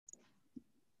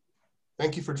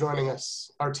Thank you for joining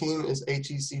us. Our team is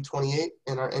HEC 28,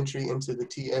 and our entry into the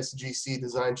TSGC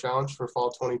Design Challenge for Fall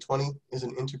 2020 is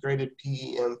an integrated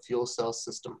PEM fuel cell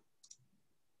system.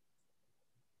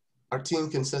 Our team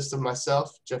consists of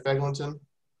myself, Jeff Eglinton,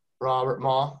 Robert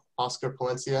Ma, Oscar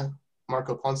Palencia,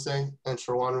 Marco Ponce, and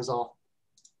Sherwan Rizal.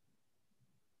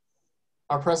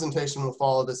 Our presentation will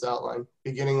follow this outline,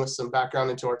 beginning with some background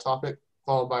into our topic,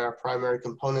 followed by our primary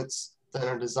components, then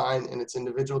our design and its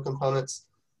individual components,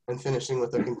 and finishing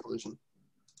with a conclusion.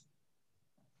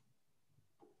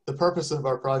 The purpose of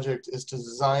our project is to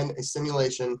design a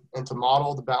simulation and to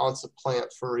model the balance of plant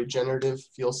for a regenerative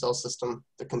fuel cell system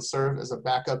that can serve as a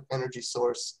backup energy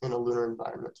source in a lunar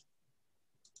environment.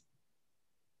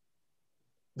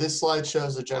 This slide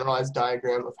shows a generalized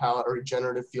diagram of how a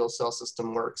regenerative fuel cell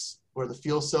system works, where the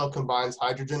fuel cell combines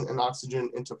hydrogen and oxygen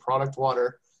into product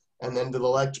water, and then the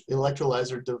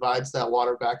electrolyzer divides that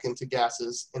water back into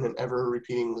gases in an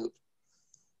ever-repeating loop.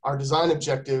 Our design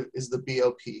objective is the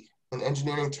BOP, an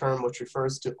engineering term which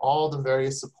refers to all the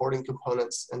various supporting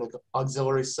components and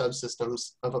auxiliary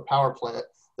subsystems of a power plant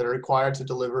that are required to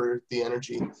deliver the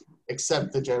energy,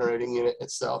 except the generating unit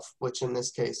itself, which in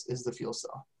this case is the fuel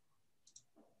cell.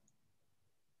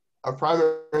 Our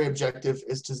primary objective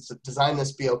is to design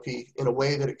this BOP in a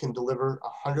way that it can deliver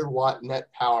 100-watt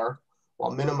net power while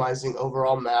minimizing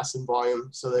overall mass and volume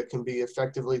so that it can be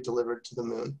effectively delivered to the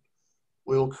moon.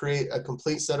 We will create a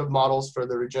complete set of models for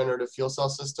the regenerative fuel cell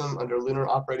system under lunar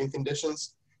operating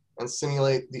conditions and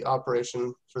simulate the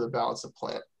operation for the balance of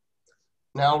plant.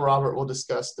 Now Robert will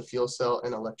discuss the fuel cell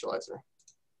and electrolyzer.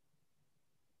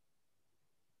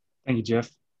 Thank you, Jeff.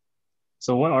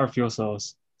 So what are fuel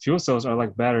cells? Fuel cells are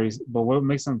like batteries, but what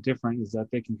makes them different is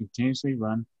that they can continuously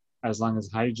run as long as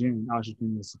hydrogen and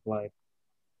oxygen is supplied.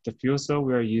 The fuel cell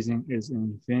we are using is an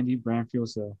Infinity brand fuel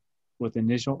cell with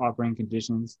initial operating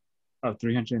conditions of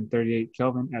 338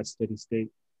 Kelvin at steady state.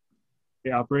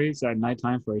 It operates at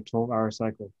nighttime for a 12-hour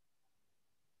cycle.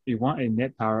 We want a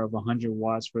net power of 100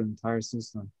 watts for the entire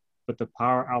system, but the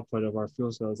power output of our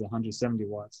fuel cell is 170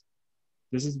 watts.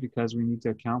 This is because we need to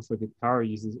account for the power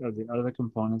uses of the other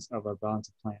components of our balance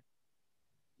of plant.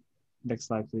 Next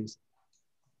slide, please.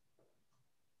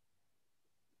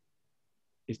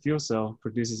 A fuel cell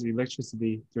produces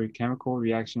electricity through a chemical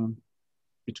reaction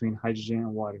between hydrogen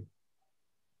and water.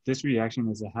 This reaction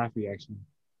is a half reaction.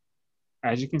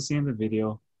 As you can see in the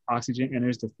video, oxygen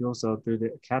enters the fuel cell through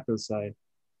the cathode side,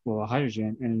 while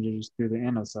hydrogen enters through the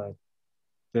anode side.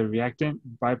 The reactant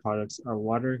byproducts are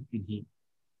water and heat.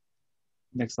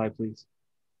 Next slide, please.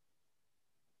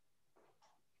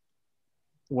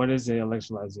 What is an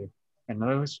electrolyzer? An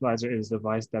electrolyzer is a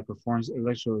device that performs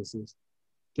electrolysis.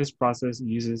 This process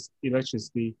uses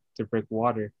electricity to break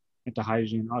water into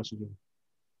hydrogen and oxygen.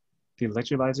 The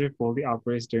electrolyzer fully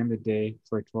operates during the day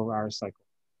for a 12-hour cycle.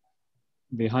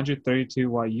 The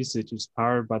 132-watt usage is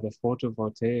powered by the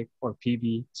photovoltaic or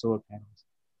PV solar panels.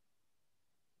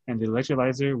 And the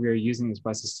electrolyzer we are using is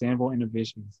by Sustainable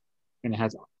Innovations, and it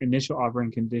has initial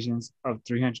operating conditions of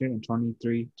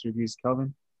 323 degrees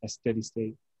Kelvin at steady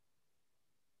state.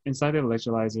 Inside the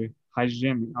electrolyzer,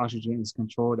 hydrogen and oxygen is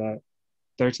controlled at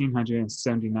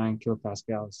 1,379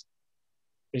 kilopascals.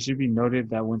 It should be noted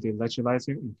that when the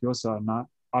electrolyzer and fuel cell are not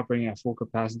operating at full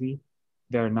capacity,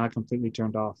 they are not completely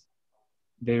turned off.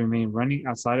 They remain running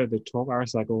outside of the 12-hour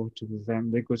cycle to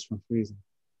prevent liquids from freezing.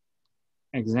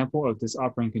 An example of this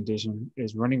operating condition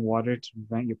is running water to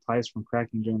prevent your pipes from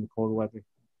cracking during the cold weather.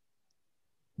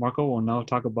 Marco will now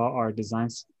talk about our design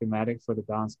schematic for the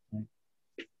balance plant.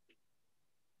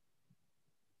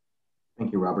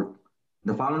 Thank you, Robert.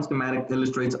 The following schematic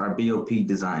illustrates our BOP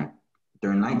design.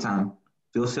 During nighttime,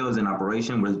 fuel cell is in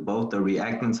operation with both the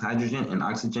reactants hydrogen and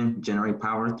oxygen generate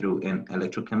power through an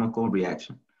electrochemical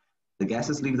reaction. The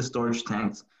gases leave the storage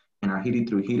tanks and are heated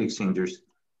through heat exchangers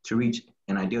to reach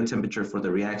an ideal temperature for the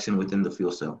reaction within the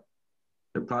fuel cell.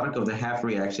 The product of the half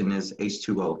reaction is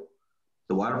H2O.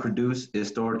 The water produced is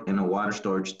stored in a water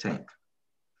storage tank.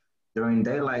 During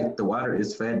daylight, the water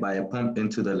is fed by a pump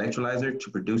into the electrolyzer to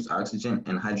produce oxygen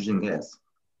and hydrogen gas.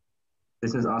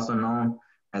 This is also known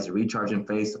as a recharging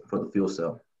phase for the fuel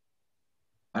cell.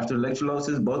 After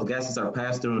electrolysis, both gases are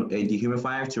passed through a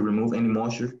dehumidifier to remove any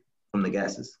moisture from the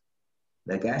gases.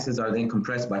 The gases are then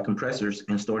compressed by compressors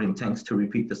and stored in tanks to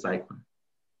repeat the cycle.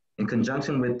 In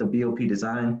conjunction with the BOP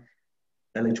design,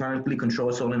 electronically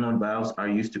controlled solenoid valves are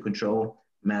used to control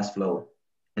mass flow,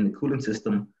 and the cooling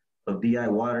system of DI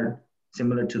water,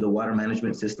 similar to the water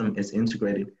management system, is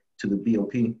integrated to the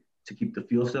BOP to keep the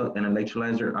fuel cell and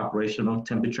electrolyzer operational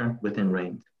temperature within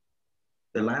range.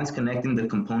 The lines connecting the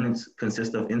components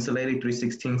consist of insulated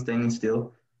 316 stainless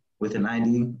steel with an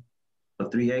ID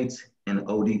of 3/8 and an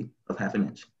OD of 1/2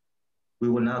 inch. We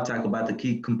will now talk about the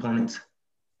key components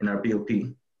in our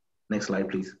BOP. Next slide,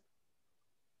 please.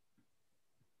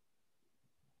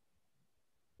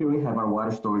 Here we have our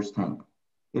water storage tank.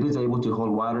 It is able to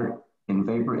hold water in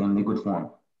vapor and liquid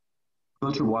form.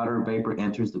 Filtered water vapor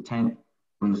enters the tank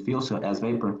from the fuel cell as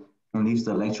vapor and leaves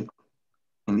to the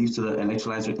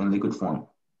electrolyzer in liquid form.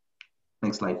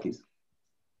 Next slide, please.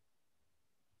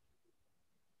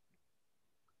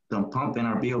 The pump in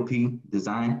our BOP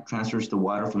design transfers the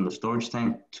water from the storage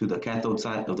tank to the cathode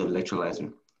side of the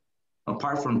electrolyzer.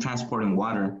 Apart from transporting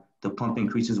water, the pump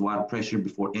increases water pressure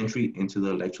before entry into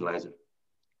the electrolyzer.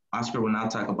 Oscar will now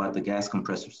talk about the gas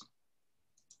compressors.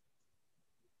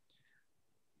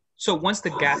 So once the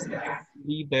gas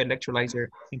leave the electrolyzer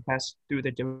and pass through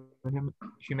the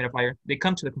humidifier, they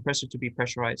come to the compressor to be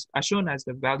pressurized, as shown as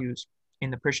the values in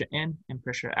the pressure in and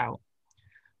pressure out.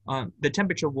 The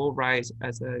temperature will rise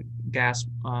as the gas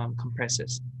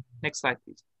compresses. Next slide,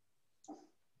 please.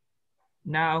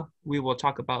 Now we will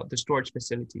talk about the storage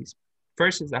facilities.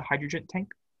 First is the hydrogen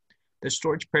tank. The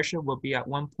storage pressure will be at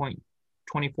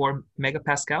 1.24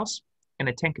 megapascals, and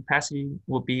the tank capacity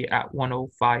will be at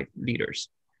 105 liters.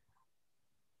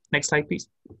 Next slide, please.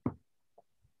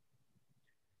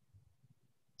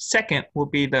 Second will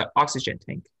be the oxygen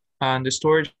tank. The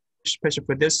storage pressure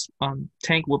for this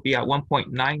tank will be at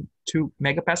 1.92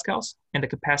 megapascals, and the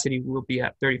capacity will be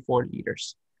at 34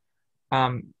 liters.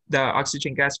 The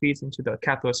oxygen gas feeds into the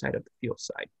cathode side of the fuel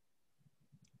side.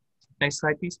 Next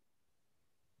slide, please.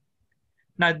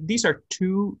 Now, these are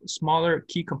two smaller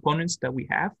key components that we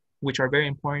have, which are very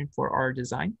important for our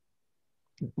design.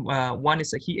 One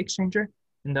is a heat exchanger,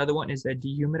 and the other one is a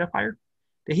dehumidifier.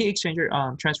 The heat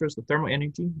exchanger transfers the thermal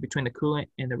energy between the coolant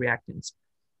and the reactants.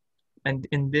 And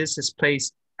this is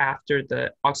placed after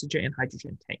the oxygen and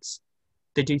hydrogen tanks.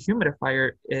 The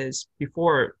dehumidifier is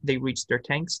before they reach their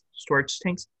tanks, storage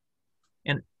tanks.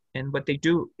 And what they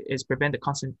do is prevent the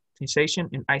condensation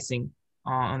and icing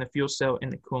on the fuel cell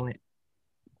and the coolant.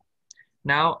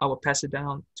 Now I will pass it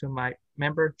down to my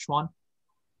member, Chuan.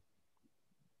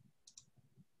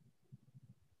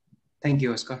 Thank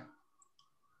you, Oscar.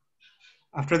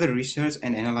 After the research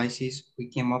and analysis, we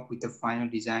came up with the final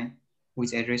design,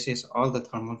 which addresses all the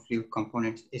thermal fluid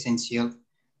components essential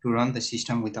to run the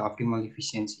system with the optimal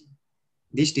efficiency.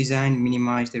 This design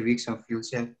minimized the risks of fuel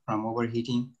cell from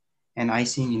overheating and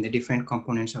icing in the different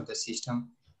components of the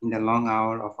system in the long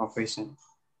hour of operation.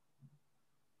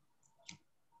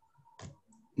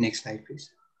 Next slide,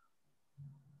 please.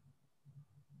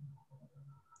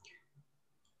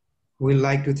 We'd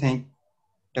like to thank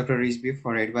Dr. Rizvi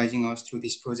for advising us through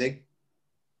this project,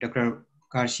 Dr.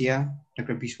 Garcia,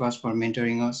 Dr. Biswas for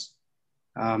mentoring us,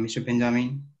 Mr.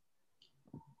 Benjamin,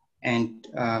 and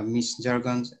Ms.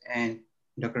 Jargons and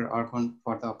Dr. Arpon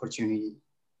for the opportunity.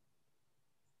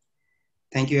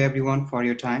 Thank you everyone for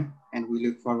your time, and we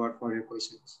look forward for your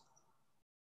questions.